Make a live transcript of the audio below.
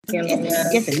You know,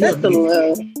 Just a that's a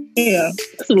little. Yeah,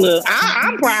 that's a little.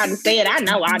 I'm proud to say it. I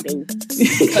know I do.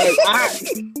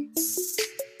 Because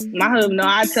my husband know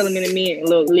I tell him in a minute,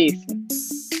 look, listen.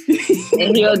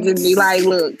 And he'll just be like,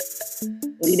 look,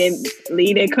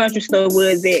 leave that country stuff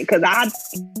where it's at. Because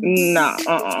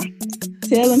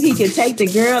Tell him he can take the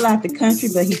girl out the country,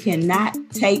 but he cannot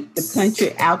take the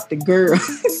country out the girl.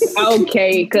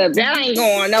 Okay, because that ain't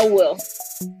going nowhere.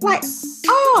 Like,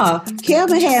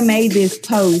 Kelvin had made this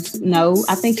post. No,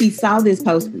 I think he saw this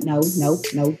post. No.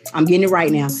 I'm getting it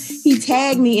right now. He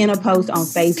tagged me in a post on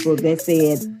Facebook that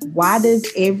said, why does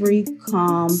every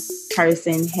calm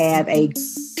person have a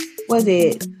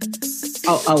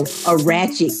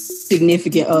ratchet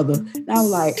significant other? And I was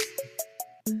like,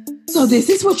 so this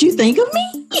is what you think of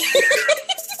me?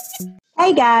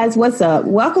 Hey guys, what's up?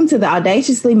 Welcome to the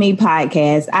Audaciously Me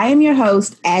podcast. I am your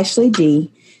host, Ashley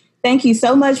G. Thank you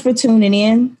so much for tuning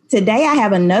in. Today, I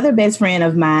have another best friend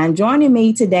of mine joining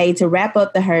me today to wrap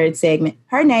up the Herd segment.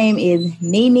 Her name is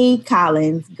Nene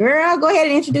Collins. Girl, go ahead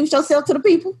and introduce yourself to the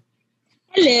people.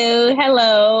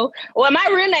 Hello. Well, my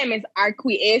real name is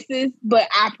Arquiesces, but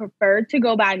I prefer to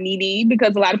go by Nene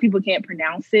because a lot of people can't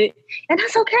pronounce it. And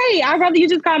that's okay. I'd rather you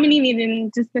just call me Nene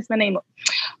than just mess my name up.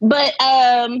 But,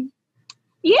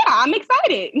 yeah, I'm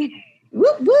excited.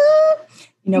 Whoop, whoop.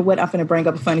 You know what? I'm going to bring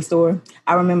up a funny story.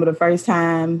 I remember the first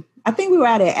time, I think we were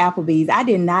out at Applebee's. I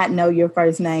did not know your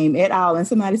first name at all. And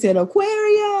somebody said,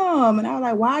 Aquarium. And I was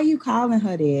like, why are you calling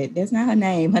her that? That's not her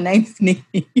name. Her name's Nene.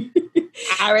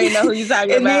 I already know who you're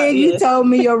talking and about. And then you told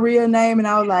me your real name. And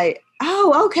I was like,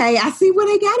 oh, okay. I see where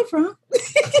they got it from.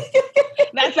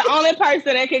 That's the only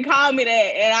person that can call me that.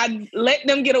 And I let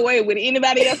them get away with it.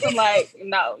 Anybody else, I'm like,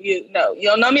 no, you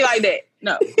don't know me like that.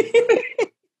 No.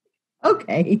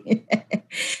 Okay.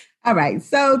 All right.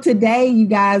 So today, you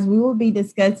guys, we will be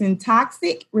discussing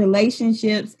toxic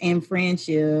relationships and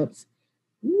friendships.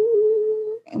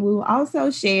 And we will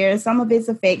also share some of its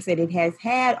effects that it has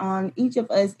had on each of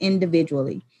us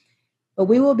individually. But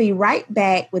we will be right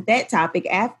back with that topic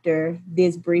after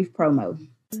this brief promo.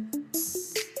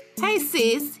 Hey,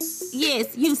 sis.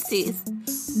 Yes, you, sis.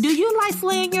 Do you like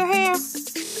slaying your hair?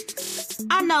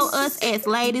 I know us as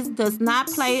ladies does not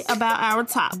play about our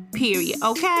top, period,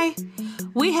 okay?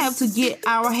 We have to get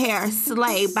our hair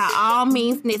slayed by all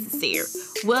means necessary.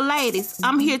 Well, ladies,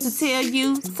 I'm here to tell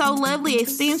you, So Lovely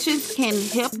Extensions can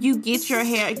help you get your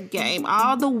hair game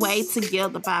all the way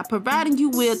together by providing you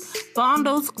with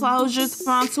bundles, closures,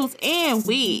 frontals, and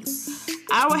wigs.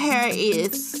 Our hair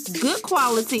is good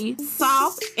quality,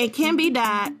 soft, and can be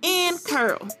dyed and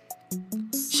curled.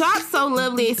 Shop So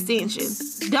Lovely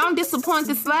Extensions. Don't disappoint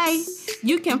the slay.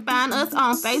 You can find us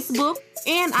on Facebook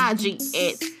and IG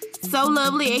at So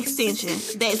Lovely Extension.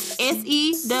 That's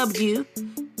SEW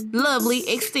Lovely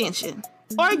Extension.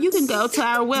 Or you can go to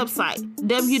our website,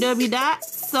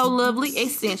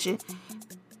 www.solovelyextension.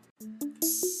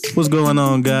 What's going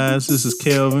on, guys? This is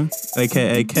Kelvin,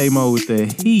 aka K-Mo with the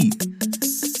heat.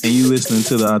 And you listening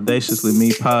to the Audaciously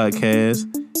Me podcast.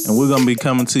 And we're going to be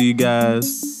coming to you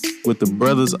guys with the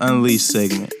Brothers Unleashed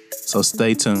segment. So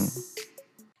stay tuned.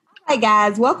 Hi,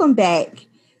 guys. Welcome back.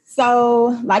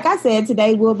 So, like I said,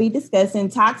 today we'll be discussing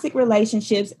toxic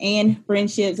relationships and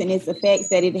friendships and its effects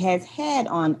that it has had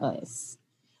on us.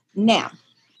 Now,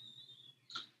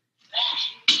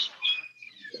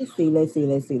 let's see.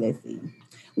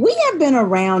 We have been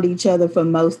around each other for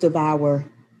most of our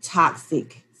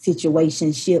toxic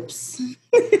situationships.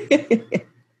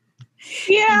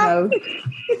 Yeah.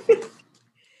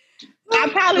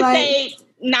 I'd probably say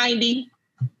 90.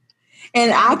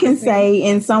 And I can say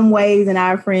in some ways in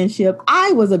our friendship,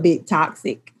 I was a bit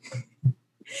toxic.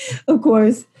 Of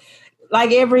course,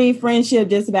 like every friendship,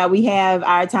 just about, we have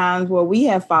our times where we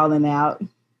have fallen out.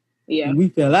 Yeah. We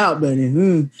fell out,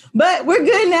 buddy. But we're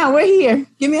good now. We're here.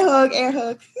 Give me a hug, air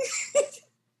hug.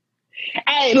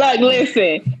 Hey, look,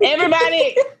 listen.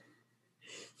 Everybody,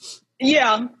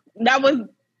 yeah, that was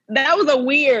a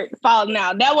weird falling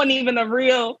out. That wasn't even a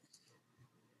real...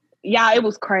 Yeah, it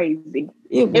was crazy.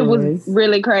 It was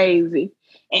really crazy.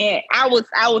 And I was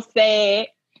sad,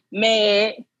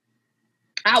 mad.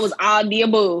 I was all the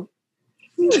above.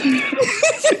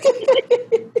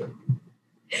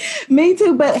 Me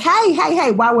too. But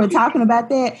hey, while we're talking about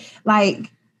that, like,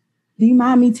 do you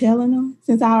mind me telling them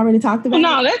since I already talked about it?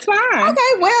 No, that's fine.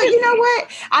 Okay, well, you know what?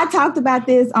 I talked about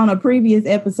this on a previous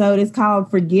episode. It's called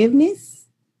Forgiveness.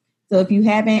 So if you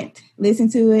haven't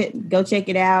listened to it, go check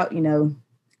it out. You know,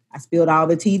 I spilled all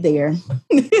the tea there.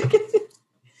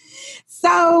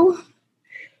 So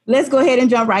let's go ahead and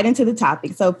jump right into the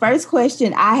topic. So first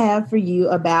question I have for you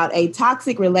about a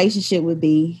toxic relationship would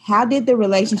be, how did the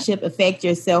relationship affect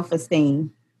your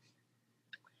self-esteem?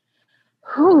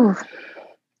 Whew.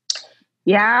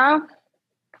 Yeah.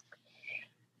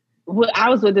 I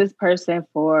was with this person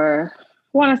for, I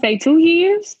want to say 2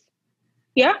 years.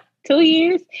 Yeah, 2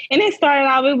 years. And it started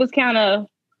out, it was kind of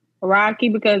rocky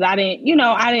because I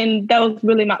didn't, that was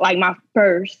really my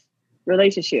first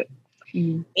relationship.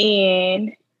 Mm-hmm.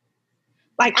 And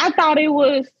like, I thought it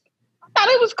was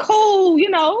cool,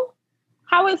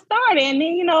 how it started. And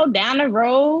then, down the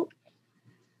road,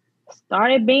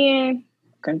 started being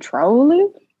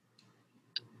controlling.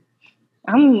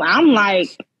 I'm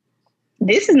like,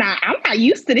 I'm not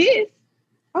used to this.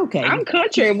 Okay. I'm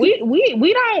country. We don't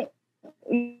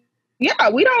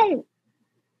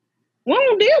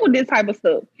deal with this type of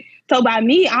stuff. So by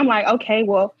me, I'm like, okay,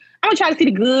 well, I'm gonna try to see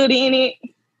the good in it.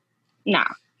 Nah.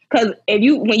 Because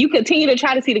when you continue to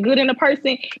try to see the good in a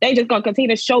person, they just gonna continue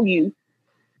to show you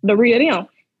the real them.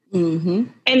 Mm-hmm.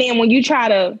 And then when you try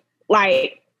to,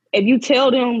 like, if you tell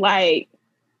them, like,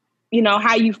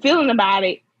 how you feeling about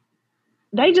it,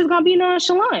 they just gonna be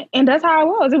nonchalant. And that's how it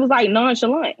was. It was like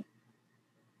nonchalant.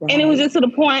 Right. And it was just to the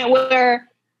point where,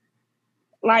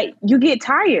 like, you get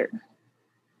tired.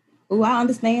 Oh, I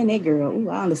understand that, girl. Oh,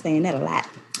 I understand that a lot.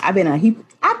 I've been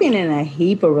in a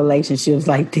heap of relationships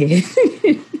like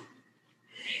that.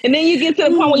 And then you get to the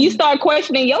point where you start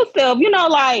questioning yourself,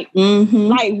 like, mm-hmm.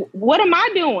 like, what am I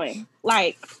doing?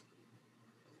 Like,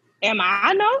 am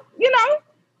I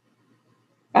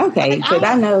Okay, because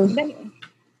I know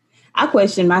I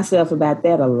question myself about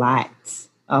that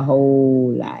a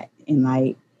whole lot. And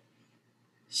like,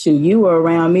 shoot, you were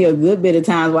around me a good bit of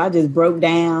times where I just broke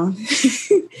down.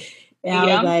 And I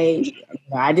was like,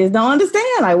 I just don't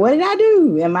understand. Like, what did I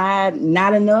do? Am I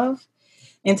not enough?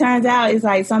 And turns out it's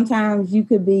like sometimes you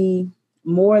could be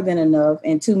more than enough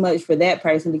and too much for that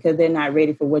person because they're not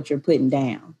ready for what you're putting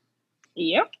down.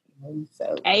 Yep.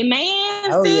 So,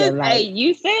 amen. Oh, yeah, like, hey,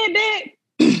 you said that.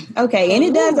 Okay, and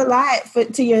it does a lot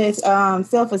to your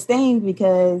self-esteem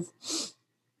because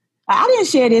I didn't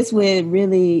share this with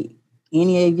really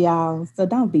any of y'all, so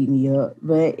don't beat me up.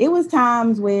 But it was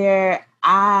times where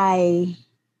I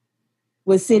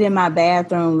would sit in my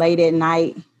bathroom late at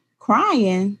night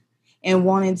crying and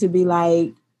wanting to be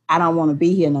like, I don't want to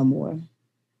be here no more.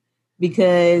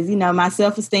 Because, my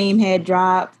self-esteem had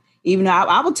dropped, even though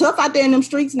I was tough out there in them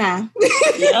streets now.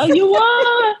 Yeah, you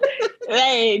were.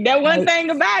 Hey, that one thing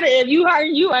about it, if you hurt,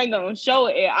 you ain't going to show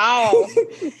it at all.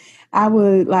 I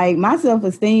would, like, my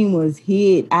self-esteem was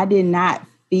hit. I did not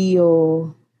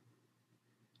feel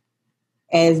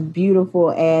as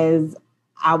beautiful as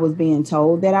I was being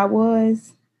told that I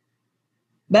was.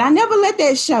 But I never let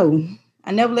that show.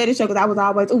 I never let it show because I was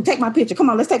always, take my picture. Come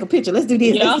on, let's take a picture. Let's do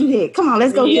this. Yeah. Let's do that. Come on,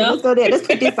 let's go here. Let's go there. Let's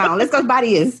put this on. Let's go buy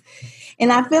this.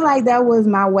 And I feel like that was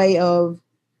my way of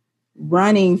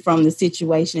running from the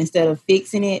situation instead of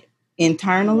fixing it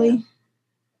internally. Yeah.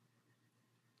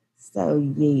 So,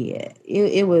 yeah,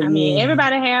 it was. I mean,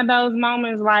 everybody had those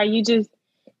moments where you just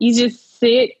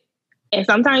sit, and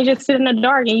sometimes you just sit in the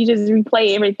dark and you just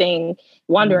replay everything,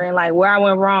 wondering, like, where I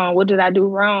went wrong. What did I do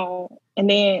wrong? And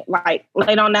then, like,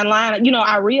 later on that line,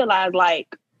 I realized,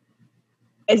 like,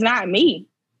 it's not me.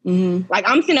 Mm-hmm. Like,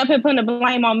 I'm sitting up here putting the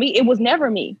blame on me. It was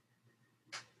never me.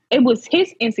 It was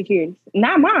his insecurities,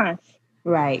 not mine.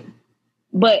 Right.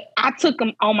 But I took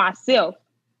them on myself.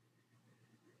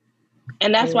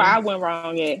 And that's where I went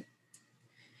wrong at.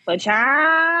 But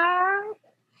child,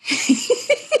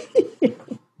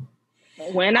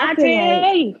 when I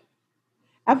tell you.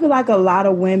 I feel like a lot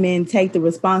of women take the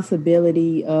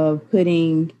responsibility of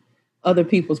putting other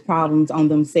people's problems on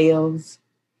themselves.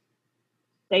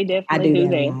 They definitely do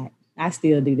that. A lot. I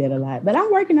still do that a lot, but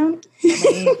I'm working on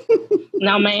it.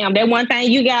 No, ma'am. That one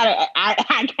thing you gotta,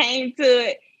 I came to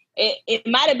it. It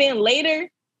might have been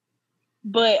later,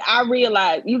 but I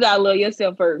realized you gotta love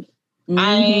yourself first. Mm-hmm.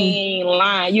 I ain't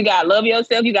lying. You gotta love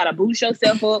yourself. You gotta boost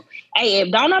yourself up. Hey,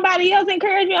 if don't nobody else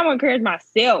encourage me, I'm gonna encourage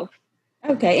myself.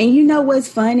 Okay, and you know what's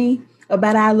funny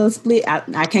about our little split?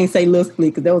 I can't say little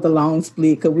split because that was a long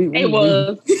split. Because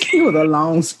it was a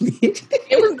long split.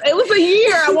 It was a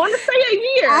year. I want to say a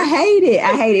year. I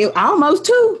hate it. Almost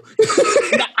 2.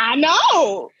 I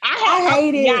know. I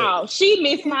hate it. Y'all, she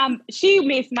missed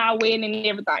my wedding and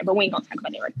everything, but we ain't gonna talk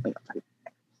about that right now.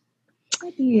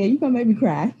 Yeah, you gonna make me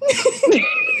cry.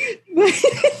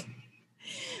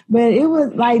 But it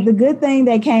was like the good thing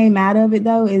that came out of it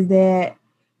though is that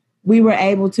we were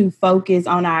able to focus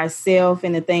on ourselves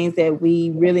and the things that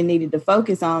we really needed to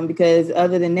focus on, because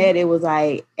other than that, it was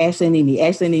like Ashley, Nene,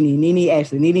 Ashley, Nene, Nene,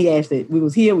 Ashley, Nene, Ashley. We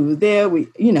was here, we was there,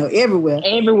 everywhere.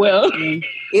 Everywhere.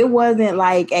 It wasn't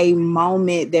like a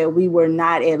moment that we were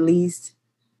not at least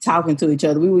talking to each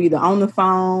other. We were either on the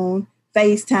phone,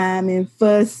 FaceTime and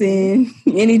fussing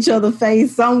in each other's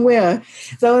face somewhere.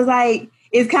 So it's like,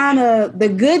 it's kind of the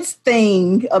good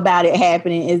thing about it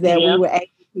happening is that we were able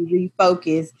to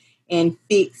refocus and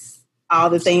fix all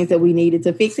the things that we needed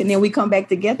to fix. And then we come back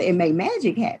together and make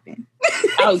magic happen.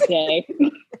 Okay.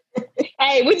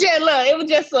 Hey, it was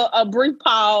just a brief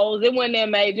pause. It wasn't that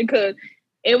major because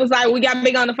it was like we got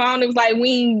big on the phone. It was like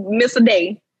we missed a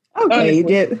day. Okay,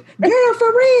 girl,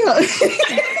 for real.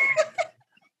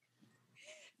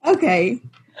 Okay.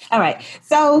 All right.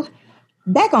 So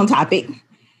back on topic.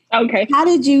 Okay. How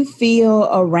did you feel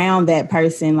around that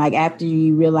person, like after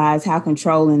you realized how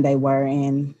controlling they were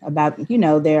and about, I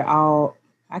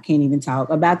can't even talk,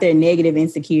 about their negative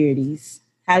insecurities?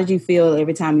 How did you feel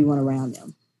every time you went around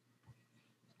them?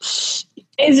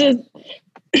 It's just,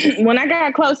 when I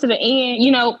got close to the end,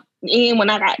 when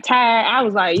I got tired, I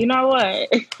was like, you know what?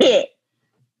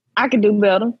 I could do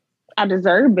better. I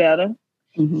deserve better.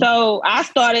 Mm-hmm. So I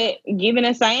started giving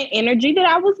the same energy that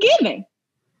I was giving.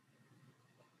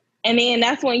 And then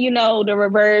that's when,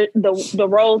 the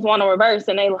roles want to reverse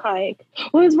and they like,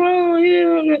 what's wrong with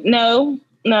you? No,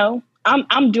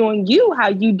 I'm doing you how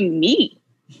you do me.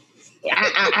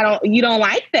 You don't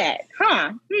like that,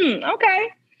 huh? Okay.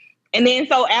 And then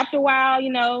so after a while,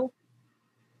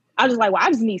 I was like, well, I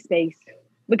just need space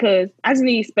because I just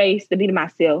need space to be to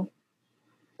myself.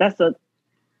 Okay.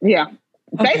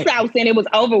 Basically, I was saying it was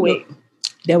over with.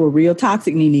 That was real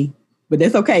toxic, Nene, but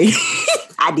that's okay.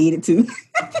 I did it too.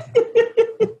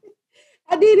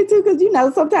 I did it too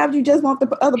because sometimes you just want the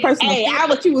other person to feel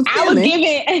what you was feeling. I was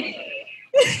giving.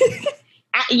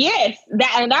 Yes,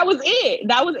 that was it.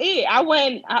 That was it. I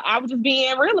was just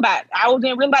being real about it. I was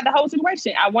being real about the whole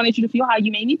situation. I wanted you to feel how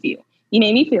you made me feel. You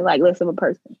made me feel like less of a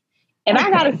person. And I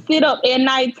got to sit up at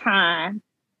nighttime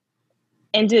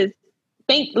and just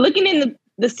think, looking in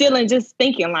the ceiling, just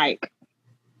thinking like,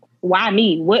 why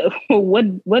me?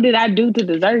 What did I do to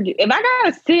deserve it? If I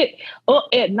got to sit up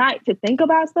at night to think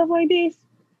about stuff like this,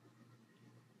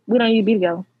 we don't need to be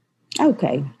together.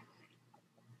 Okay.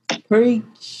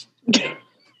 Preach.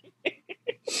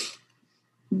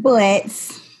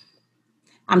 But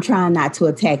I'm trying not to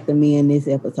attack the men this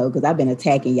episode because I've been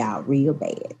attacking y'all real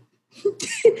bad.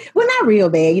 Well, not real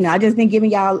bad. I just been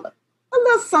giving y'all a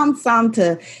little something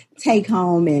to take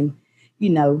home and,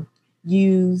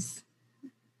 use.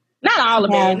 Not all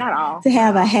of it, not all. To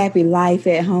have a happy life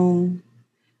at home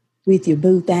with your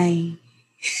boo thing.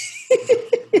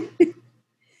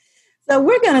 So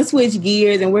we're going to switch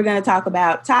gears and we're going to talk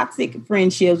about toxic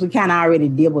friendships. We kind of already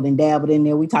dibbled and dabbled in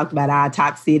there. We talked about our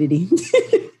toxicity.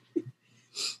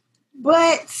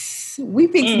 But we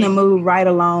fixing to move right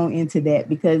along into that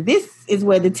because this is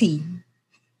where the tea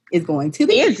is going to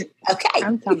be. Okay.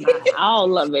 I'm talking about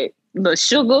all of it. The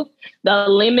sugar, the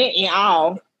lemon, and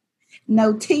all.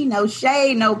 No tea, no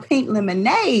shade, no pink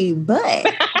lemonade, but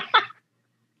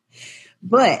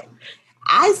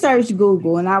I searched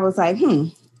Google and I was like,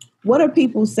 what are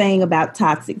people saying about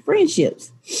toxic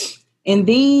friendships? And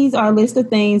these are a list of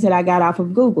things that I got off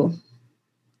of Google.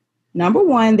 Number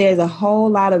one, there's a whole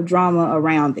lot of drama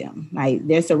around them. Like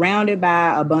they're surrounded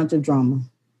by a bunch of drama.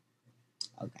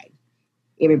 Okay.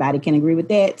 Everybody can agree with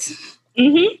that.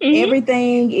 Mm-hmm.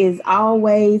 Everything is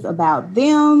always about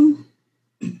them.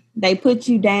 They put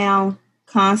you down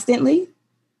constantly.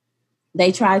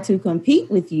 They try to compete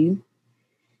with you.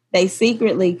 They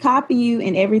secretly copy you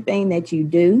in everything that you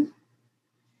do.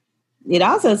 It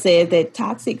also says that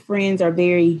toxic friends are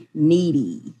very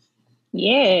needy.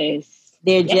 Yes.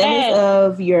 They're jealous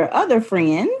of your other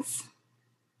friends.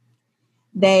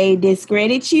 They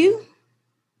discredit you.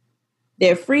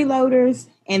 They're freeloaders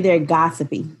and they're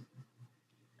gossipy.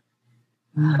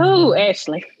 Who,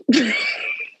 Ashley?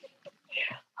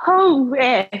 Who,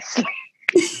 Ashley?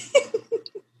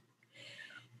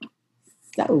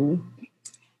 So,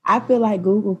 I feel like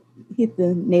Google hit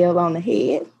the nail on the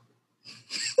head.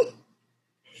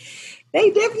 They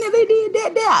definitely did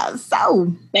that there.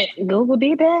 So, Google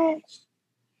did that?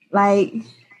 Like,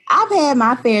 I've had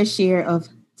my fair share of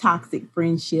toxic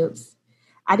friendships.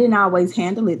 I didn't always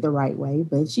handle it the right way,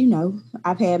 but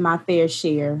I've had my fair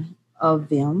share of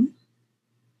them.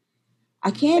 I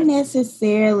can't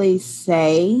necessarily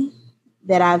say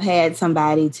that I've had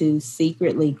somebody to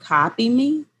secretly copy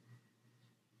me.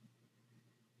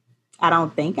 I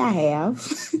don't think I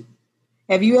have.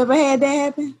 Have you ever had that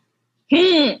happen?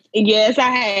 Yes, I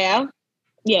have.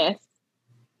 Yes.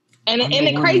 And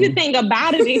the crazy thing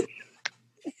about it is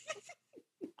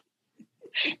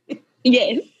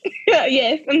yes.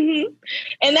 Yes. Mm-hmm.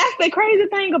 And that's the crazy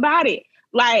thing about it.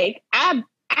 Like I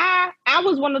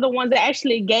was one of the ones that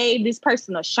actually gave this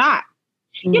person a shot.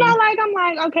 You know, like, I'm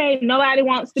like, okay, nobody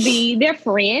wants to be their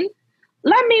friend.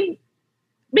 Let me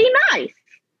be nice.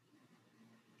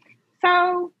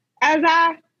 So as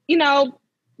I, you know,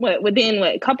 within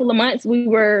a couple of months, we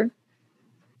were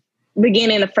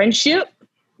beginning a friendship.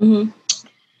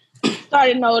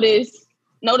 Started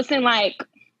noticing like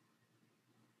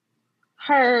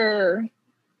her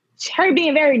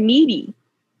being very needy.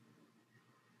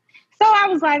 So I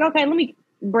was like, okay, let me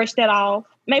brush that off.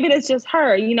 Maybe that's just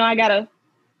her. You know, I gotta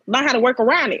learn how to work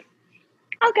around it.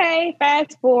 Okay,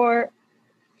 fast forward,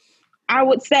 I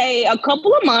would say a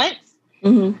couple of months,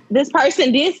 this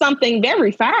person did something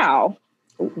very foul.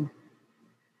 Ooh.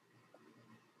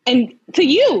 And to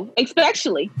you,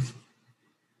 especially.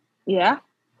 Yeah.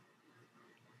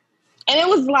 And it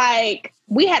was like,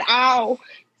 we had all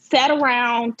sat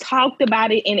around, talked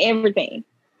about it and everything.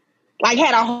 Like,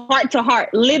 had a heart to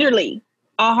heart, literally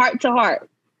a heart to heart.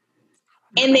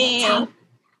 And then,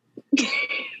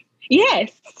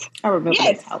 yes. I remember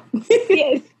yes.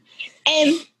 Yes.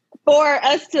 And for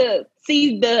us to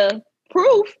see the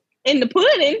proof in the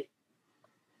pudding,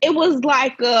 it was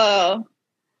like,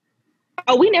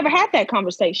 we never had that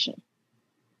conversation.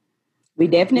 We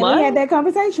definitely had that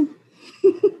conversation.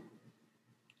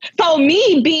 So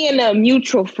me being a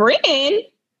mutual friend,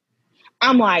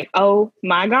 I'm like, oh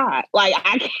my God. Like,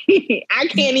 I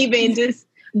can't even just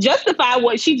justify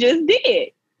what she just did.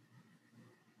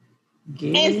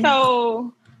 Yeah. And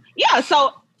so,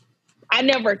 so I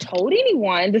never told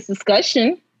anyone this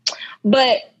discussion,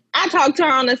 but I talked to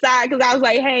her on the side because I was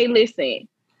like, hey, listen,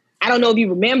 I don't know if you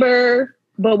remember,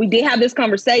 but we did have this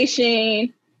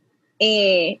conversation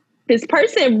and this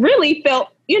person really felt,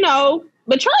 you know,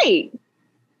 betrayed.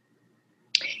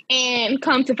 And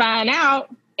come to find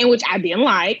out, in which I didn't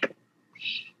like,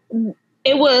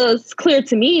 it was clear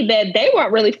to me that they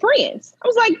weren't really friends. I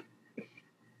was like,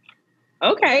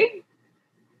 okay.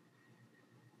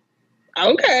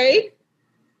 I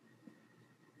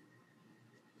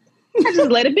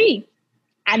just let it be.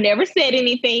 I never said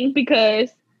anything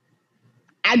because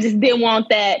I just didn't want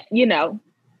that, you know.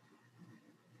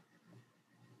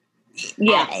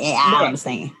 Yeah. I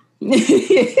understand.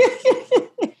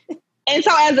 And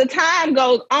so as the time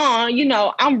goes on, you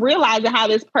know, I'm realizing how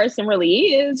this person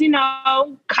really is, you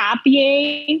know,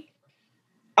 copying.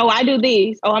 Oh, I do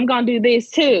this. Oh, I'm going to do this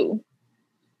too.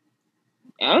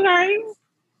 Okay.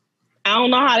 I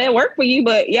don't know how that worked for you,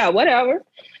 but yeah, whatever.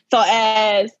 So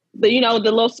as the, you know,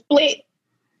 the little split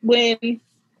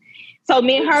so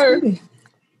me and her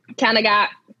kind of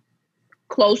got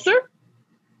closer,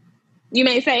 you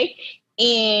may say.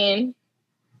 And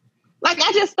like,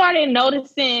 I just started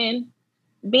noticing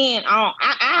being on.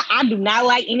 I do not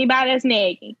like anybody that's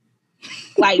nagging.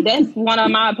 Like, that's one of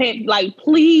my pet. Like,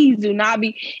 please do not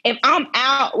be. If I'm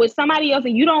out with somebody else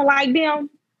and you don't like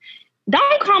them,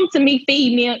 don't come to me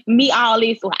feed me all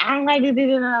this. Like, I don't like this.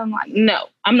 And I'm like, no,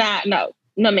 I'm not. No,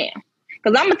 ma'am.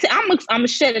 Because I'm gonna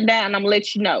shut it down. And I'm gonna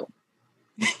let you know.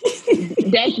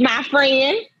 That's my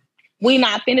friend. We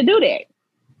not finna do that.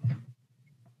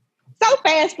 So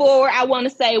fast forward, I want to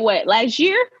say last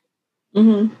year?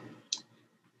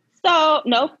 So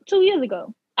no, 2 years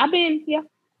ago. I've been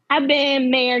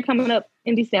married coming up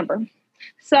in December.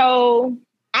 So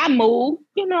I moved,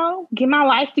 you know, get my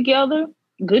life together,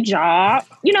 good job,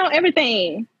 you know,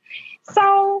 everything.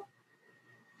 So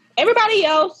everybody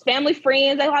else, family,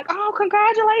 friends, they're like, oh,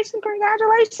 congratulations.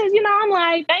 You know, I'm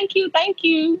like, thank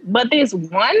you. But this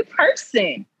one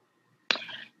person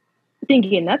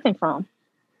didn't get nothing from.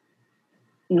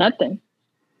 Nothing.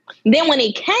 Then when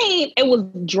it came, it was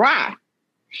dry.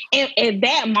 And at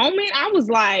that moment, I was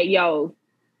like, yo,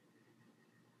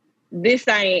 this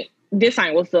ain't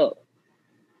what's up.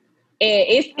 And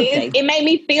it made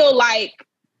me feel like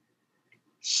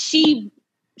she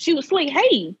was slick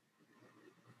hating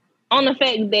on the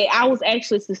fact that I was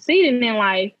actually succeeding in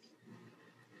life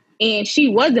and she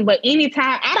wasn't. But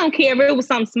anytime, I don't care if it was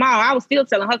something small, I was still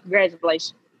telling her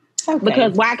congratulations. Okay.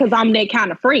 Because why? Because I'm that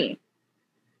kind of friend.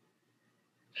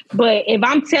 But if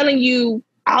I'm telling you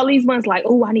all these months, like,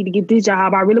 oh, I need to get this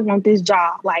job. I really want this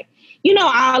job. Like, you know,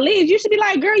 all this, you should be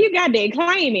like, girl, you got that.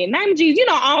 Claim it. Name Jesus, you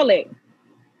know, all that.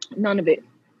 None of it.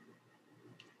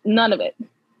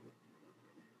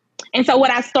 And so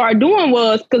what I started doing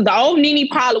was, because the old Nene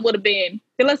probably would have been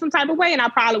feeling some type of way and I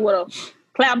probably would have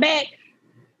clapped back.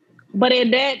 But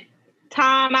at that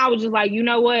time, I was just like, you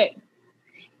know what?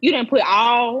 You didn't put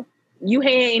all you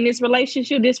had in this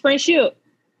relationship, this friendship.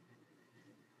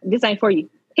 This ain't for you.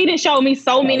 He didn't show me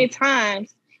so many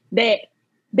times that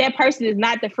person is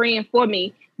not the friend for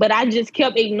me, but I just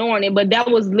kept ignoring it. But that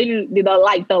was literally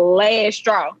the last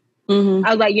straw. I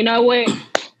was like, you know what?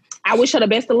 I wish her the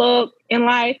best of luck in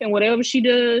life and whatever she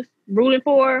does, rooting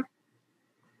for her.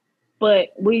 But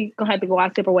we gonna have to go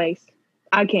our separate ways.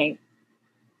 I can't.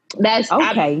 That's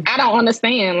okay. I don't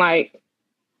understand. Like,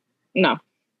 no.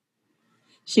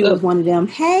 She was one of them,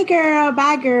 hey girl,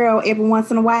 bye girl, every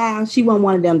once in a while. She wasn't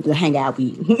one of them to hang out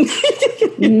with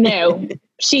you. No,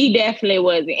 she definitely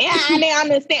wasn't. And I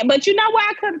didn't understand. But you know what?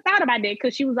 I could have thought about that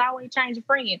because she was always changing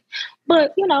friends.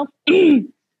 But, you know.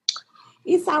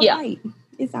 It's all right.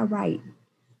 It's all right.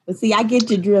 But see, I get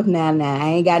your drift now. I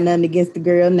ain't got nothing against the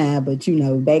girl now. But, you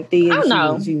know, back then, I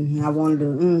wanted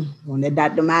to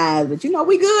dot them eyes. But, you know,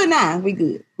 we good now. We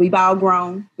good. We've all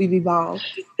grown. We've evolved.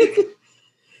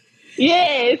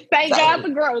 Yes, thank God for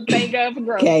growth. Thank God for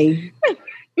growth. Okay.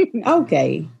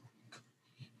 Okay.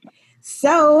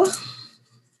 So,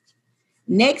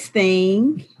 next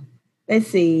thing, let's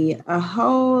see, a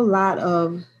whole lot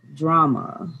of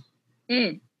drama.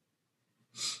 I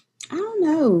don't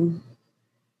know.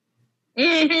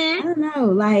 I don't know.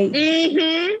 Like,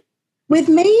 with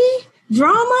me,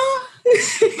 drama?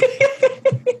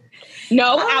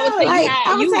 No,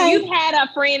 I was thinking you had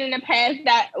a friend in the past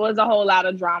that was a whole lot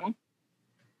of drama.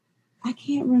 I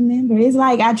can't remember. It's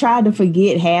like I tried to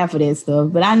forget half of that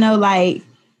stuff, but I know like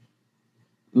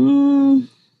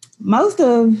most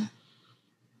of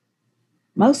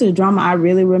the drama I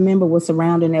really remember was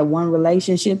surrounding that one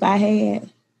relationship I had.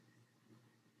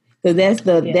 Because that's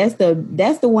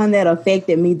the one that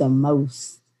affected me the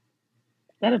most.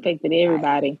 That affected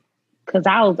everybody. Because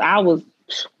I was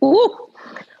whoo.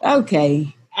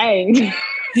 Okay. Hey,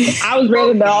 I was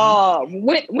ready to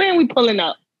when are we pulling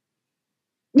up?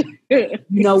 You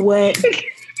know what?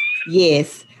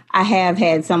 Yes, I have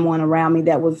had someone around me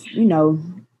that was, you know,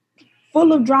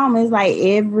 full of drama. It's like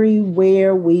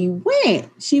everywhere we went,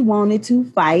 she wanted to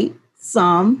fight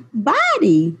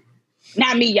somebody.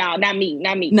 Not me, y'all. Not me.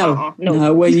 No,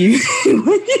 no, when you.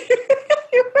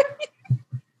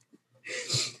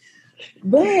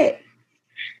 But,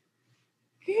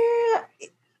 girl,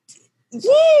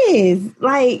 yes,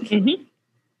 like,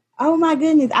 oh my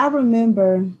goodness, I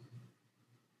remember.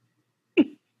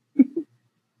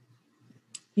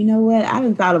 You know what? I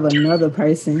done thought of another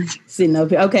person sitting up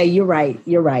here. Okay, you're right.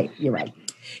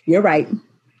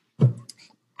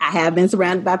 I have been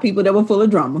surrounded by people that were full of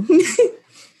drama.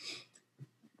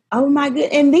 Oh my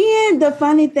goodness. And then the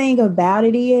funny thing about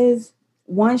it is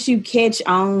once you catch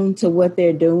on to what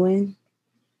they're doing,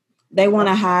 they want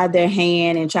to hide their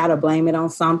hand and try to blame it on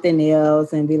something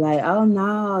else and be like, oh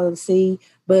no, see,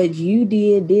 but you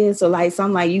did this, or like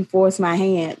something like you forced my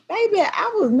hand. Baby,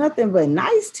 I was nothing but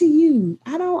nice to you.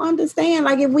 I don't understand.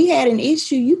 Like if we had an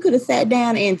issue, you could have sat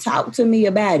down and talked to me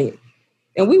about it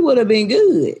and we would have been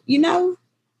good, you know?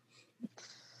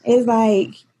 It's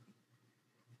like,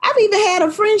 I've even had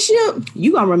a friendship.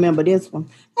 You gonna remember this one.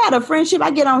 I had a friendship.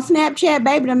 I get on Snapchat,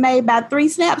 baby done made about 3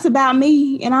 snaps about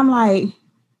me. And I'm like,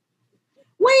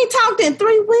 we ain't talked in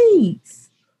 3 weeks.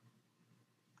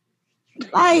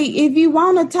 Like, if you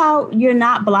want to talk, you're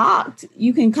not blocked.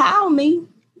 You can call me,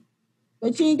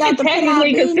 but you ain't got to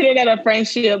technically consider that a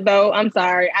friendship, though. I'm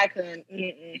sorry, I couldn't.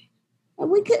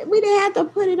 We didn't have to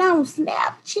put it on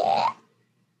Snapchat.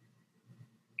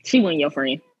 She wasn't your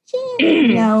friend.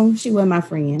 No, she wasn't my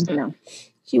friend. No,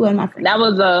 she wasn't my friend. That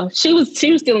was she was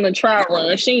still in the trial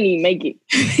run. She didn't even make it.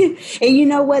 And you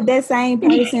know what? That same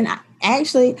person,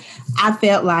 I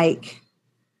felt like.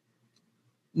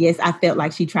 Yes, I felt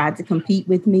like she tried to compete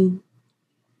with me.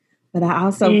 But I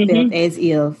also felt as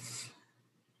if,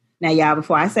 now y'all,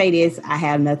 before I say this, I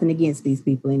have nothing against these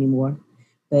people anymore.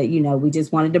 But, you know, we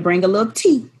just wanted to bring a little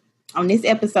tea on this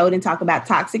episode and talk about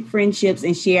toxic friendships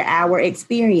and share our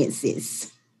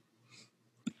experiences.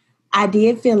 I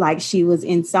did feel like she was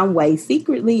in some way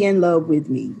secretly in love with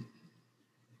me.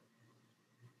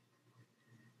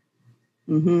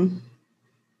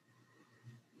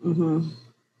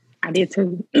 I did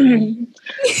too. I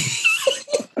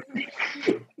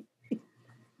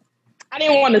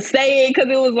didn't want to say it because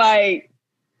it was like,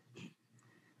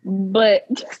 but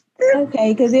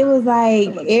okay, because it was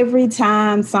like every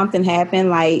time something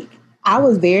happened, like I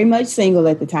was very much single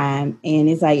at the time, and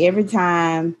it's like every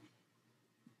time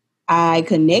I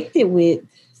connected with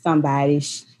somebody,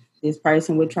 this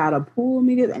person would try to pull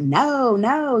me to,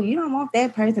 no, you don't want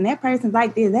that person. That person's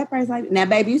like this, that person's like that. Now,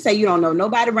 baby, you say you don't know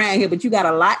nobody around here, but you got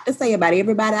a lot to say about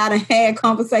everybody I done had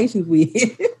conversations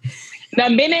with. Now,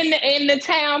 been in the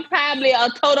town probably a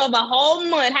total of a whole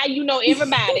month. How you know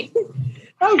everybody?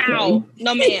 Okay. How?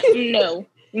 No, ma'am.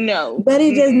 No. But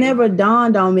it just never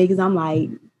dawned on me because I'm like,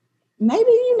 maybe,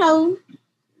 you know,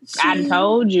 I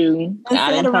told you. I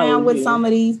sat around with some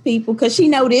of these people because she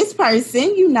know this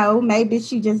person, maybe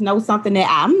she just knows something that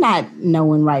I'm not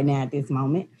knowing right now at this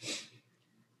moment.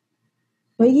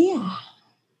 But yeah.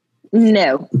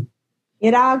 No.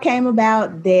 It all came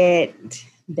about that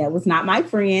was not my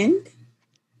friend.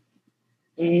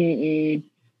 Mm-mm.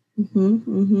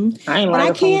 I ain't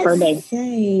like can't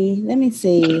say. Let me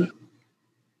see.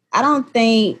 I don't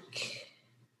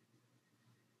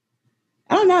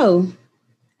know.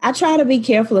 I try to be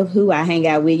careful of who I hang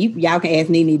out with. Y'all can ask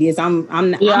Nene this.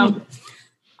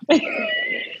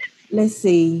 Let's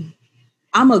see.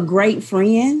 I'm a great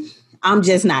friend. I'm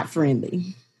just not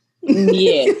friendly.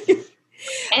 Yes.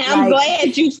 And I'm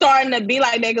glad you starting to be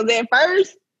like that, because at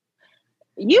first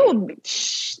you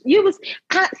was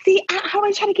I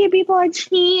always try to give people a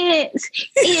chance,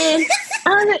 and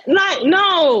I'm like,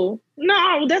 no,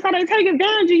 that's how they take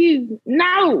advantage of you.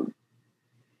 No,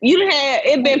 you had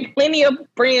it been plenty of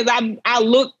friends. I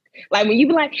look like when you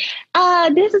be like,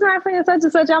 this is my friend such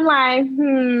and such. I'm like,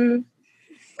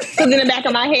 Because in the back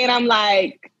of my head, I'm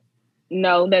like,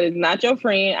 no, that is not your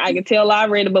friend. I can tell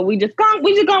already, but we just gonna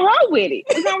roll with it.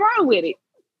 We're gonna roll with it.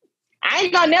 I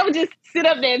ain't gonna never just sit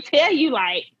up there and tell you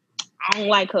like I don't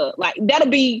like her. Like that'll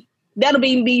be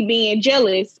me being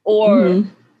jealous or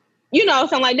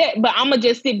something like that. But I'm gonna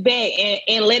just sit back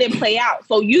and let it play out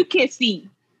so you can see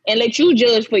and let you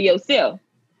judge for yourself.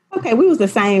 Okay, we was the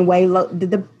same way.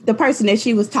 The person that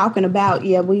she was talking about,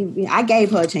 I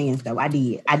gave her a chance though. I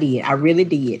did. I really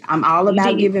did. I'm all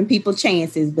about giving people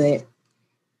chances, but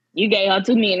you gave her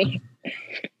too many.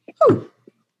 Who?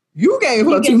 You gave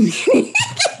her too many.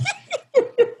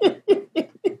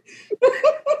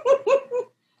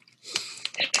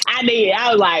 I did.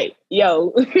 I was like, yo,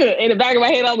 in the back of my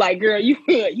head, I was like, girl, you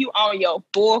on your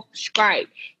fourth strike.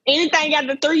 Anything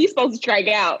after 3, you're supposed to strike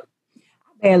out.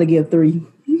 I barely give 3.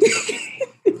 And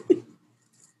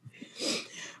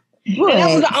that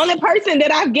was the only person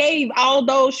that I gave all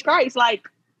those strikes. Like,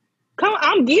 come on,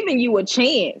 I'm giving you a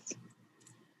chance.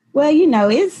 Well,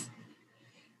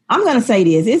 I'm going to say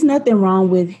this. It's nothing wrong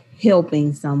with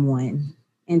helping someone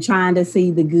and trying to see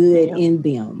the good in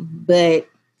them. But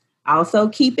also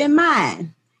keep in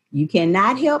mind, you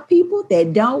cannot help people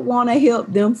that don't want to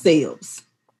help themselves.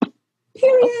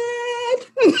 Period.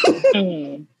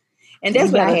 And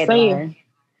that's what I had to learn.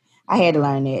 I had to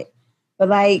learn that. But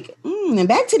and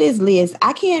back to this list,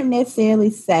 I can't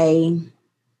necessarily say,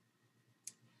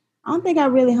 I don't think I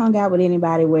really hung out with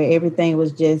anybody where everything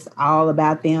was just all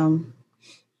about them.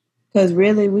 Because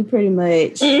really, we pretty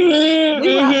much, Because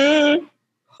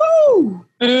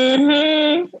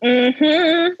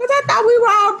I thought we were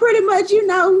all pretty much,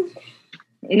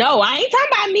 No, I ain't talking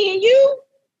about me and you.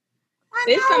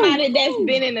 There's somebody that's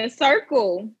been in a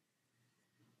circle.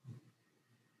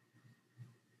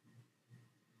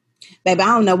 Baby, I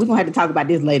don't know. We're going to have to talk about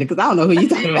this later because I don't know who you're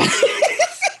talking about.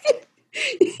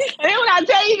 And then when I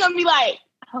tell you, you're going to be like,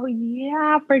 oh,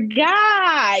 yeah, I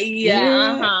forgot.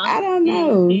 Yeah, I don't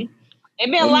know. Mm-hmm.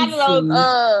 It's been a lot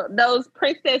of those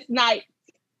princess nights.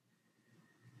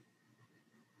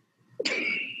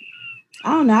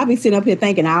 I don't know. I'll be sitting up here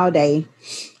thinking all day.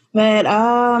 But,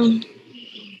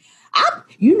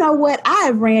 you know what? I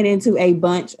have ran into a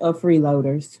bunch of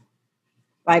freeloaders.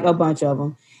 Like, a bunch of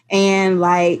them. And,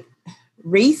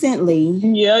 recently...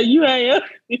 Yeah, you have.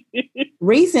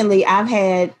 Recently, I've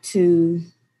had to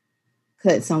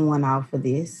cut someone off for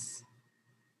this.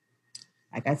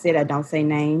 Like I said, I don't say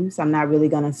names. I'm not really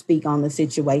going to speak on the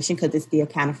situation because it's still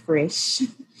kind of fresh.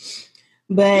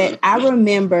 But I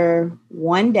remember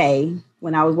one day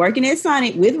when I was working at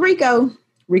Sonic with Rico.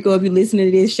 Rico, if you're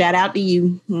listening to this, shout out to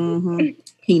you.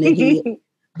 Peanut head.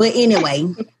 But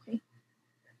anyway,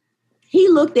 he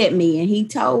looked at me and he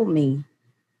told me,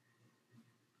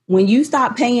 when you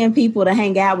stop paying people to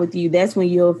hang out with you, that's when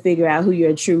you'll figure out who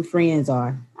your true friends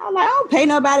are. I'm like, I don't pay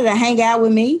nobody to hang out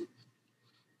with me.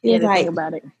 He was like, think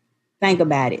about it. Think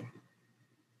about it.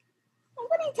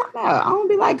 What are you talking about? I don't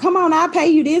be like, come on, I'll pay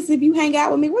you this if you hang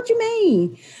out with me. What you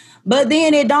mean? But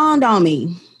then it dawned on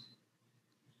me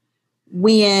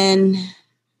when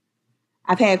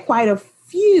I've had quite a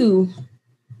few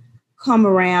come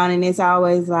around, and it's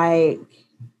always like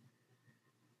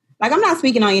I'm not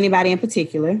speaking on anybody in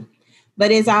particular, but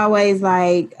it's always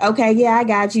like, okay, yeah, I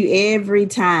got you every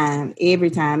time.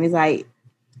 It's like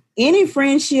any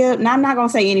friendship, and I'm not going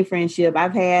to say any friendship.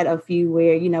 I've had a few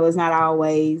where, it's not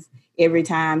always every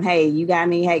time, hey, you got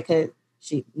me, hey, because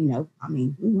she,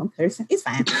 person, it's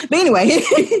fine. But anyway,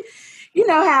 you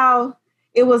know how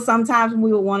it was sometimes when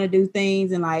we would want to do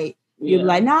things and you'd be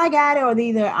like, no, I got it. Or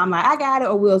either I'm like, I got it,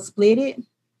 or we'll split it.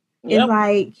 Yep. It's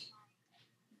like,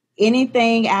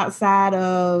 anything outside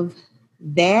of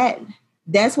that,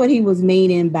 that's what he was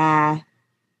meaning by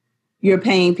you're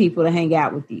paying people to hang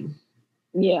out with you.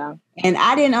 Yeah. And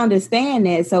I didn't understand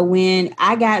that. So when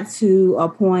I got to a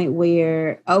point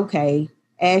where, okay,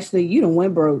 Ashley, you done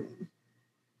went broke.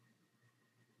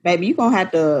 Baby, you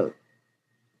gotta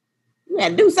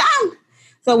do something.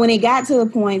 So when it got to the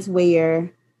points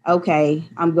where, okay,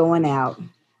 I'm going out.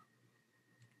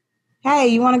 Hey,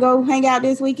 you want to go hang out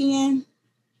this weekend?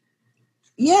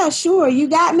 Yeah, sure. You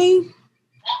got me.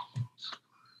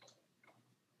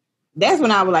 That's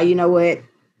when I was like, you know what?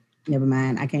 Never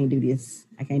mind. I can't do this.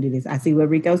 I see what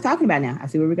Rico's talking about now.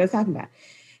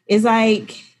 It's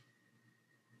like,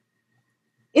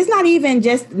 it's not even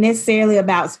just necessarily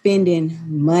about spending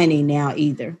money now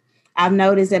either. I've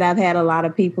noticed that I've had a lot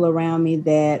of people around me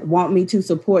that want me to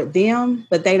support them,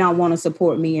 but they don't want to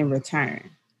support me in return,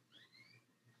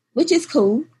 which is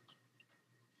cool.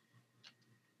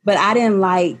 But I didn't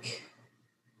like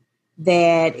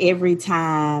that every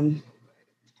time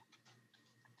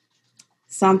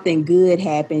something good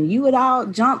happened, you would all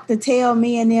jump to tell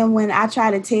me, and then when I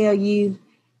try to tell you,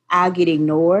 I'll get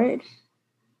ignored.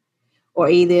 Or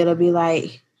either it'll be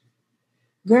like,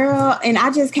 girl, and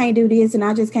I just can't do this and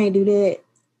I just can't do that.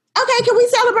 Okay, can we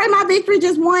celebrate my victory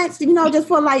just once, just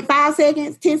for like 5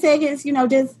 seconds, 10 seconds,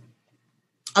 just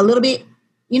a little bit,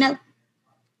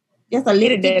 just a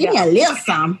little, give me a little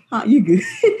something. Huh, you good.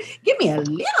 Give me a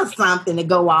little something to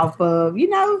go off of, But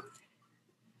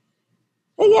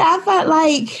yeah, I felt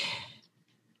like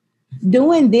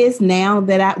doing this now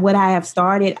that what I have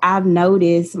started, I've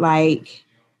noticed like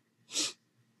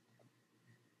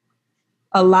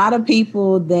a lot of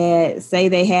people that say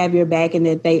they have your back and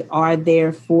that they are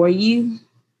there for you.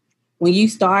 When you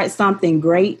start something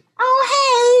great,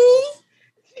 oh,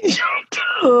 hey, you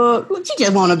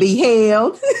just want to be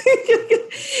held,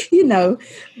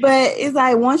 But it's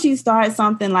like once you start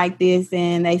something like this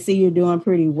and they see you're doing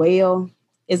pretty well,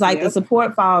 it's like the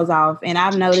support falls off. And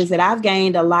I've noticed that I've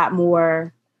gained a lot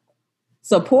more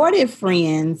supportive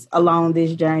friends along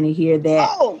this journey here that...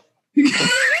 Oh.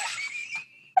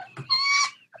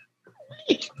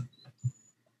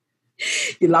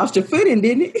 You lost your footing,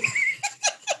 didn't it?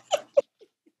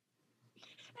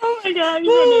 Oh my God!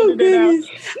 You goodness.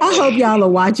 I hope y'all are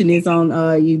watching this on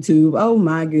YouTube. Oh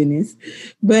my goodness!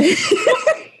 But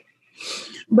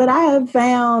I have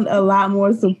found a lot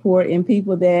more support in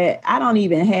people that I don't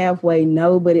even halfway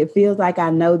know, but it feels like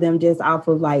I know them just off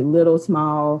of like little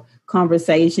small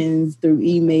conversations through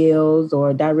emails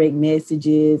or direct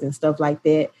messages and stuff like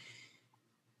that.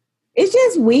 It's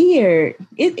just weird.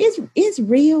 It's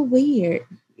real weird.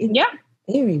 It's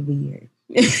very weird.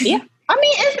 Yeah. I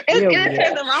mean, it's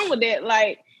nothing wrong with it.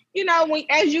 Like,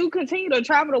 as you continue to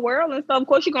travel the world and stuff, of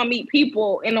course you're gonna meet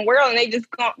people in the world and they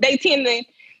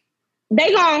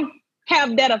gonna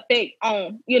have that effect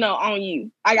on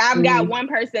you. Like I've got one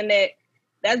person that's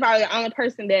probably the only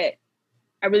person that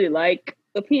I really like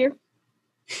up here.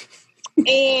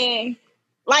 And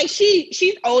like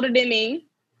she's older than me.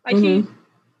 Like she's a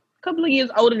couple of years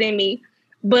older than me,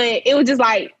 but it was just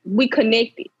like we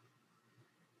connected,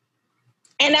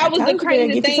 and that was the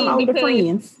crazy thing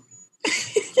because,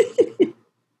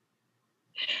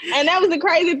 and that was the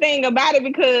crazy thing about it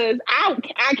because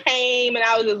I came and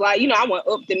I was just like, I went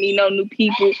up to meet no new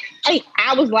people.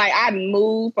 I was like, I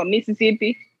moved from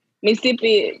Mississippi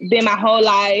been my whole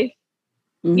life,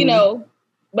 but then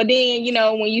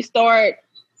when you start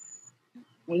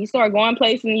going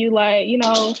places and you like,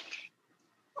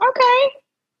 okay.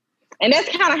 And that's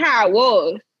kind of how it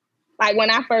was. Like when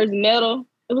I first met her,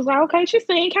 it was like, okay, she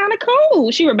seemed kind of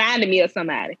cool. She reminded me of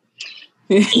somebody.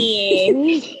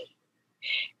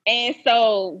 and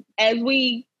so as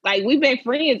we've been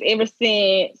friends ever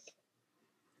since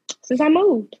I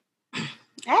moved.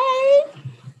 Hey.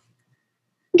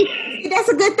 That's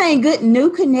a good thing. Good new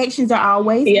connections are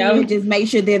always good. Just make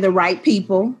sure they're the right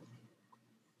people.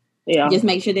 Yeah. Just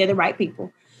make sure they're the right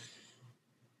people.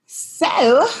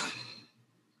 So,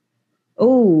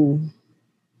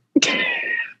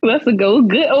 that's a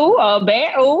good, or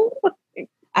bad.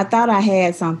 I thought I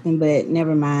had something, but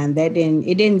never mind. It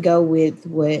didn't go with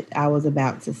what I was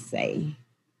about to say.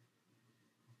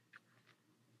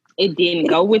 It didn't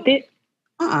go with it?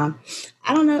 I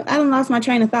don't know. I lost my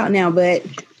train of thought now, but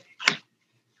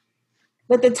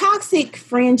the toxic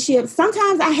friendships,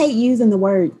 sometimes I hate using the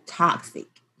word toxic.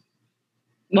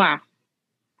 Why?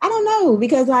 I don't know,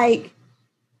 because like,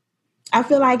 I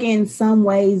feel like in some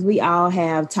ways we all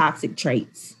have toxic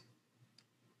traits.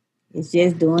 It's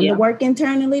just doing the work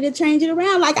internally to change it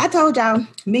around. Like I told y'all,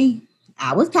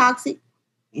 I was toxic.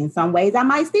 In some ways I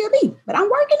might still be, but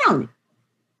I'm working on it.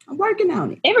 I'm working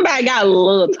on it. Everybody got a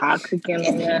little toxic in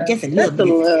them. Just a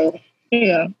little bit.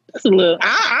 Yeah, just a little.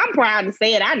 I'm proud to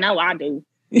say it. I know I do.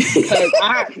 Because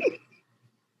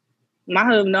my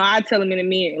husband, I tell him in a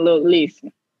minute, look,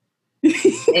 listen.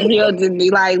 And he'll just be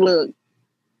like, look,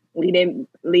 leave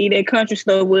that country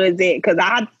stuff where it's at. Because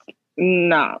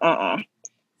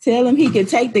Tell him he can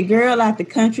take the girl out the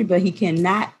country, but he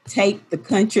cannot take the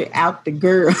country out the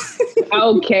girl.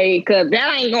 Okay, because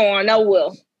that ain't going nowhere.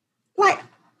 Like,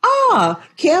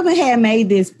 Kelvin had made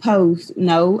this post.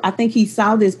 No, I think he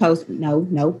saw this post.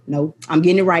 No. I'm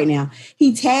getting it right now.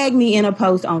 He tagged me in a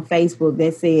post on Facebook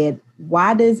that said,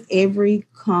 why does every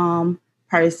calm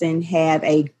person have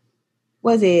a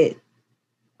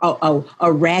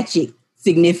ratchet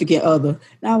significant other?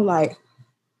 And I was like,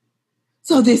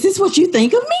 so this is what you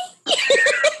think of me?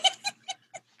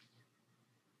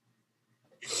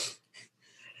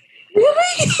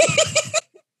 Really?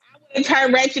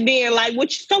 Turn ratchet in like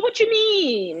what you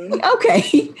mean?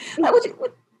 Okay. Like what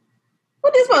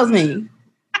this supposed to mean?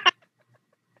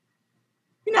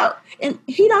 And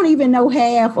he don't even know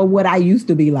half of what I used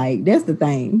to be like. That's the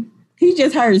thing. He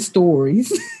just heard stories.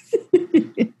 That's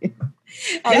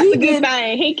a good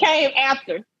thing. He came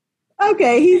after.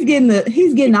 Okay, he's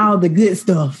getting all the good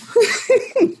stuff.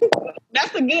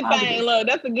 That's a good thing, look.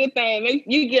 That's a good thing.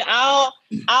 You get all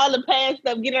the past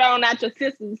stuff, get it on out your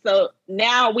system. So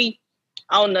now we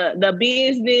on the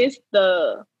business,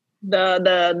 the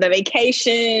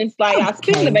vacations. Like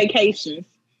speaking of vacations.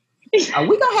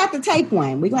 We're gonna have to take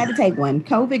one.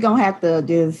 COVID gonna have to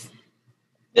just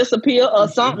disappear or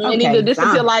something. Okay, it need to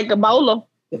disappear like Ebola.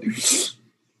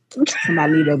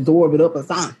 Somebody need to absorb it up or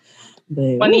something.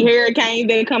 But when the hurricanes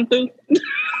they come through.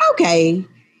 Okay.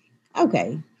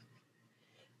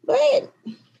 But I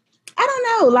don't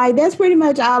know. Like, that's pretty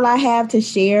much all I have to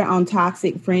share on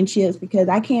toxic friendships, because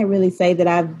I can't really say that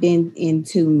I've been in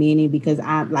too many, because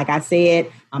like I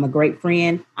said, I'm a great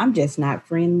friend. I'm just not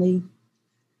friendly.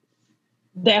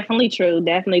 Definitely true.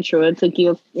 It took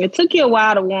you a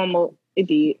while to warm up. It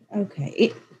did.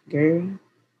 Okay. Girl.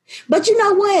 But you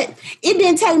know what? It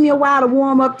didn't take me a while to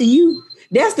warm up to you.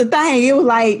 That's the thing. It was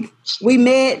like, we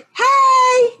met.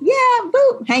 Hey, yeah,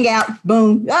 boom, hang out,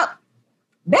 boom, up.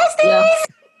 Besties.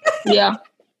 Yeah,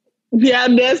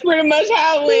 that's pretty much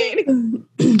how it went.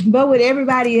 But with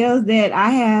everybody else that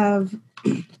I have,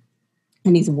 I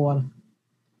need some water.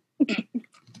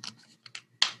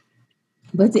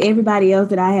 But to everybody else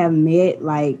that I have met,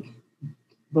 like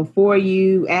before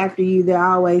you, after you, they're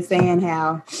always saying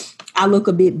how I look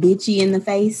a bit bitchy in the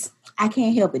face. I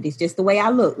can't help it. It's just the way I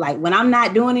look. Like when I'm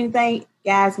not doing anything,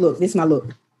 guys, look, this is my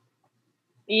look.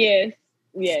 Yes,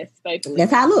 faithfully.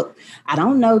 That's how I look. I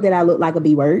don't know that I look like a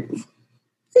B word.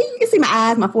 See, you can see my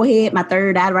eyes, my forehead, my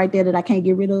third eye right there that I can't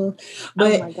get rid of.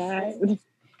 But, oh my God.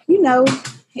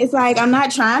 It's like I'm not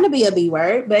trying to be a B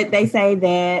word, but they say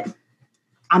that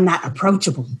I'm not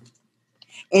approachable.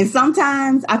 And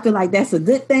sometimes I feel like that's a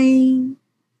good thing,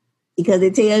 because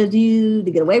it tells you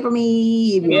to get away from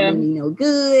me if you don't mean no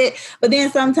good. But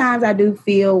then sometimes I do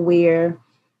feel where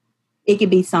it could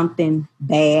be something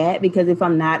bad, because if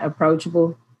I'm not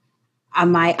approachable,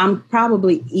 I'm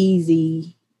probably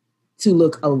easy to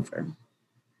look over.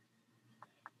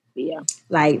 Yeah.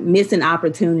 Like miss an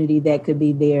opportunity that could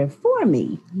be there for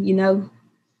me,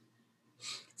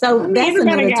 So that's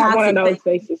another toxic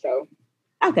thing. So.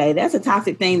 Okay, that's a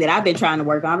toxic thing that I've been trying to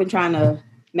work on. I've been trying to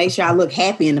make sure I look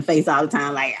happy in the face all the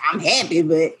time. Like, I'm happy,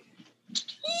 but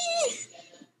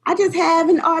I just have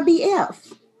an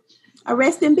RBF, a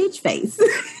resting bitch face.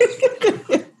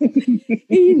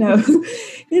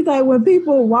 It's like when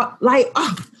people walk, like,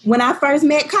 when I first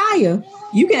met Kaya,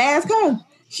 you can ask her.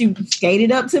 She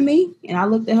skated up to me, and I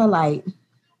looked at her like,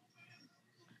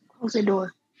 close the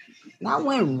door. And I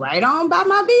went right on by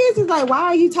my business. Like, why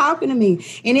are you talking to me?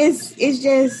 And it's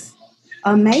just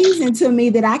amazing to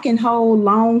me that I can hold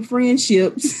long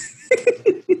friendships.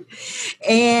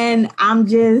 And I'm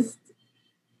just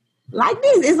like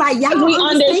this. It's like, y'all we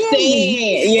understand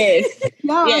me. Yes.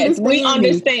 Yes, we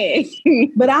understand.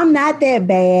 But I'm not that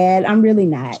bad. I'm really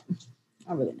not.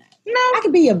 No. I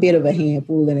can be a bit of a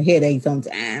handful and a headache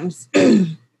sometimes. But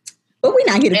we're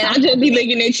not here to talk. I just be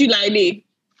looking at you like this.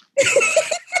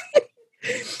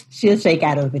 She'll shake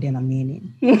out of it in a minute.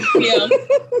 Yeah.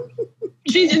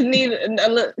 She just needs a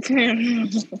look.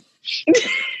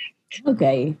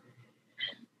 Okay.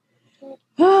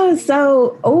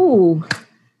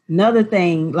 Another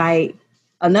thing, like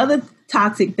another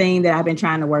toxic thing that I've been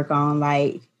trying to work on,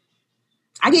 like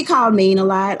I get called mean a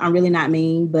lot. I'm really not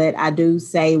mean, but I do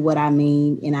say what I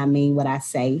mean, and I mean what I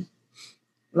say.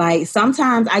 Like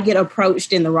sometimes I get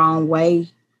approached in the wrong way,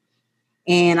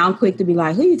 And I'm quick to be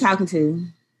like, who are you talking to?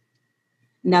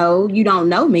 No, you don't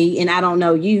know me and I don't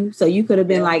know you. So you could have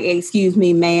been like, excuse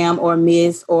me, ma'am, or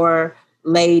miss, or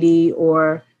lady,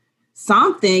 or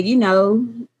something, you know.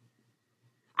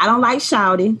 I don't like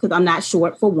shouting because I'm not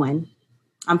short for one.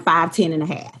 I'm 5'10" and a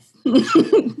half.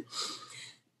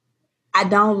 I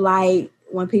don't like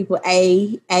when people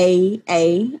okay.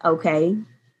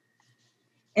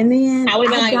 And then I was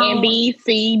like M, B,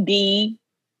 C, D.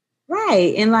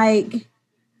 Right. And like,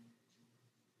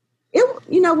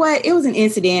 you know what? It was an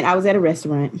incident. I was at a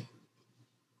restaurant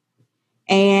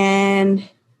and,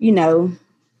 you know,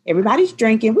 everybody's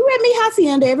drinking. We were at Mi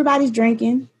Hacienda. Everybody's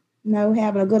drinking, you know,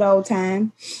 having a good old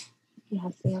time.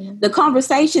 The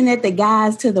conversation that the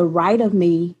guys to the right of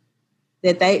me,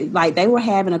 that they were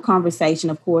having a conversation.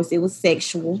 Of course, it was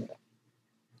sexual.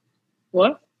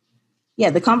 What? Yeah,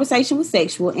 the conversation was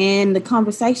sexual, and the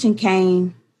conversation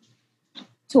came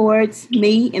towards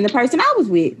me and the person I was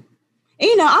with. And,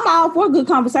 you know, I'm all for a good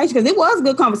conversation because it was a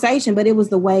good conversation, but it was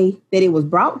the way that it was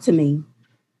brought to me.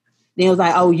 Then it was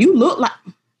like, oh, you look like...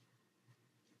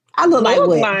 I look like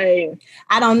what? I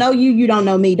don't know you. You don't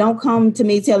know me. Don't come to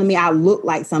me telling me I look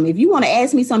like something. If you want to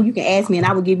ask me something, you can ask me and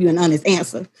I will give you an honest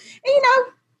answer. And, you know,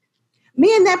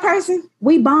 me and that person,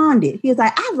 we bonded. He was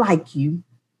like, I like you.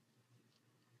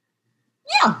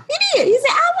 Yeah, he did. He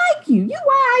said, I like you. You all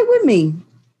right with me.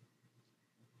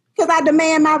 Because I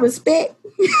demand my respect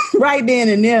right then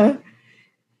and there.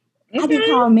 Mm-hmm. I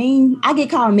get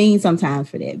called mean sometimes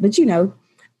for that. But, you know,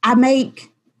 I make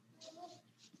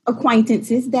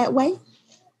acquaintances that way.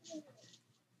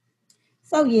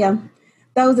 So yeah,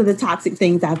 those are the toxic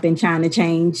things I've been trying to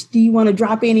change. Do you want to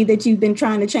drop any that you've been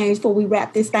trying to change before we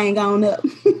wrap this thing on up?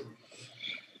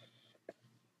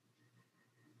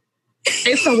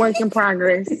 It's a work in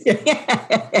progress. I'm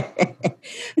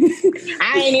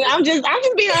just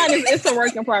being honest. It's a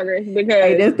work in progress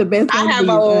because that's the best. I have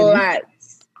a lot.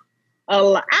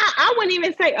 I wouldn't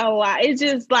even say a lot. It's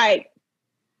just like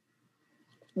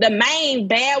the main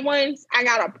bad ones I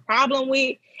got a problem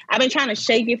with. I've been trying to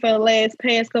shake it for the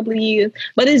past couple of years,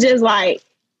 but it's just like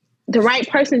the right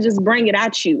person just bring it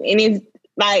at you. And it's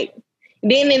like,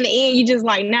 then in the end, you just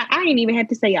like, nah, I ain't even have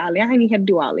to say all that. I ain't even have to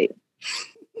do all that.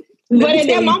 But at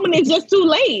that moment, it's just too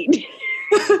late.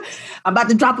 I'm about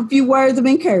to drop a few words of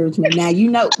encouragement. Now, you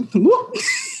know.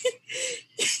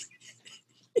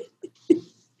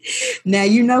 Now,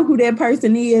 you know who that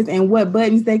person is and what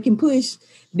buttons they can push.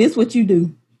 This is what you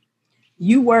do.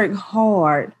 You work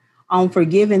hard on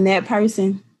forgiving that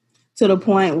person to the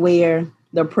point where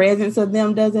the presence of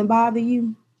them doesn't bother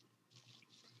you.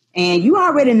 And you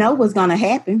already know what's going to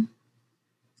happen.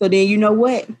 So then you know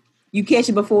what? You catch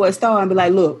it before it starts and be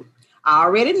like, look, I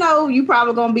already know you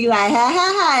probably going to be like, ha,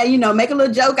 ha, ha, you know, make a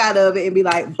little joke out of it and be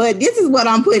like, but this is what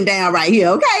I'm putting down right here,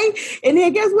 okay? And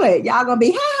then guess what? Y'all going to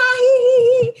be, ha, ha,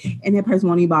 he, he. And that person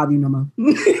won't even bother you no more.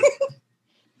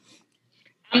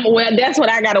 Well, that's what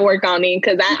I got to work on then,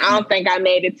 because I don't think I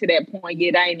made it to that point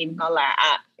yet. I ain't even gonna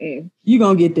lie. You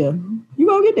gonna get there. You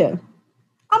gonna get there.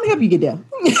 I'm gonna help you get there.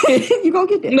 You gonna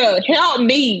get there. Look, help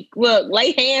me. Look,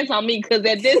 lay hands on me, because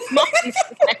at this moment,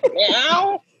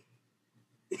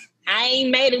 I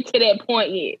ain't made it to that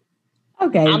point yet.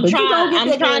 Okay, I'm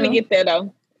trying to get there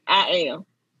though. I am.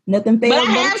 Nothing fails. But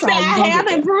I have said I have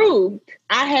improved.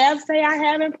 I have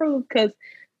improved because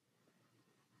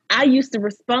I used to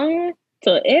respond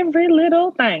to every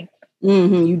little thing.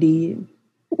 Mm-hmm, you did.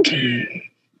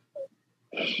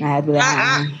 I had to be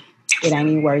like, it ain't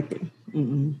even worth it.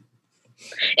 Mm-mm.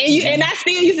 And I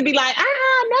still used to be like,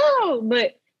 no.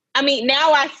 But I mean,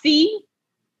 now I see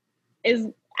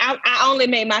I only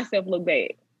made myself look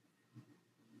bad.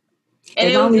 And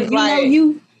as long as you know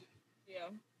you,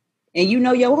 and you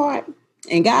know your heart,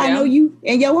 and God know you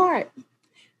and your heart.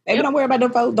 Baby, don't worry about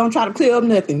them folks. Don't try to clear up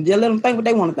nothing. Just let them think what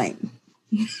they want to think.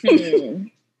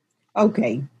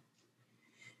 Okay.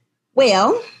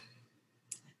 Well,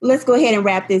 let's go ahead and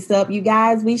wrap this up. You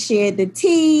guys, we shared the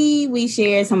tea. We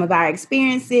shared some of our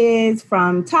experiences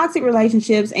from toxic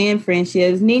relationships and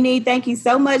friendships. Nene, thank you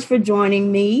so much for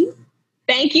joining me.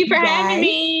 Thank you for having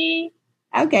me.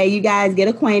 Okay, you guys get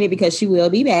acquainted because she will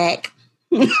be back.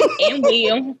 And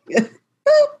will.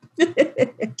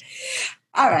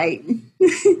 All right.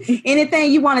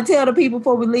 Anything you want to tell the people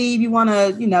before we leave? You want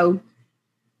to,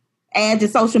 add to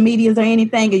social medias or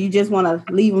anything, or you just want to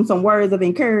leave them some words of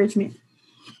encouragement?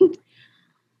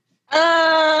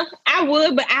 I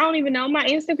would, but I don't even know my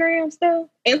Instagram stuff.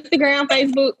 Instagram,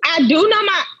 Facebook. I do know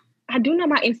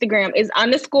my Instagram is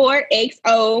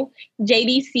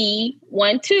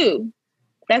 _XOJDC12.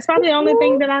 That's probably the only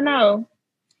thing that I know.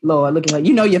 Lord, look at her.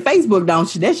 You know your Facebook,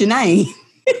 don't you? That's your name.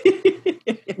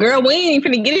 Girl, we ain't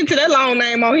finna get into that long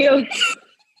name on here. You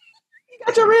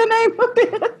got your real name up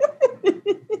there.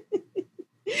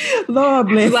 Lord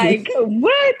bless like, you.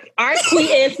 What?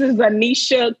 RQS is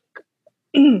Anisha.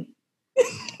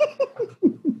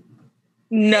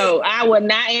 No, I would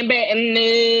not embed.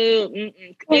 No,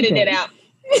 edit that out.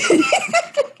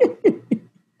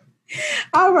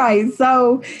 All right,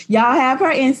 so y'all have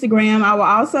her Instagram. I will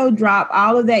also drop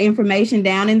all of that information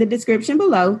down in the description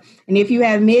below. And if you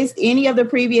have missed any of the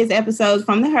previous episodes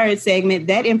from the Herd segment,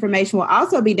 that information will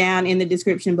also be down in the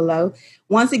description below.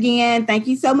 Once again, thank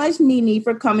you so much, Nene,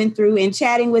 for coming through and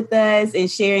chatting with us and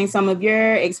sharing some of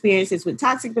your experiences with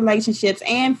toxic relationships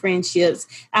and friendships.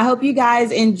 I hope you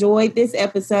guys enjoyed this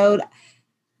episode.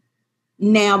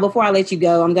 Now, before I let you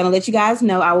go, I'm going to let you guys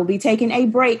know I will be taking a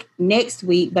break next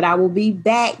week, but I will be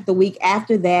back the week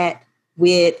after that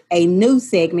with a new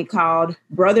segment called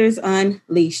Brothers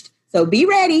Unleashed. So be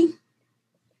ready.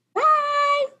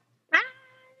 Bye.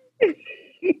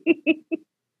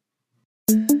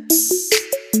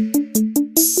 Bye.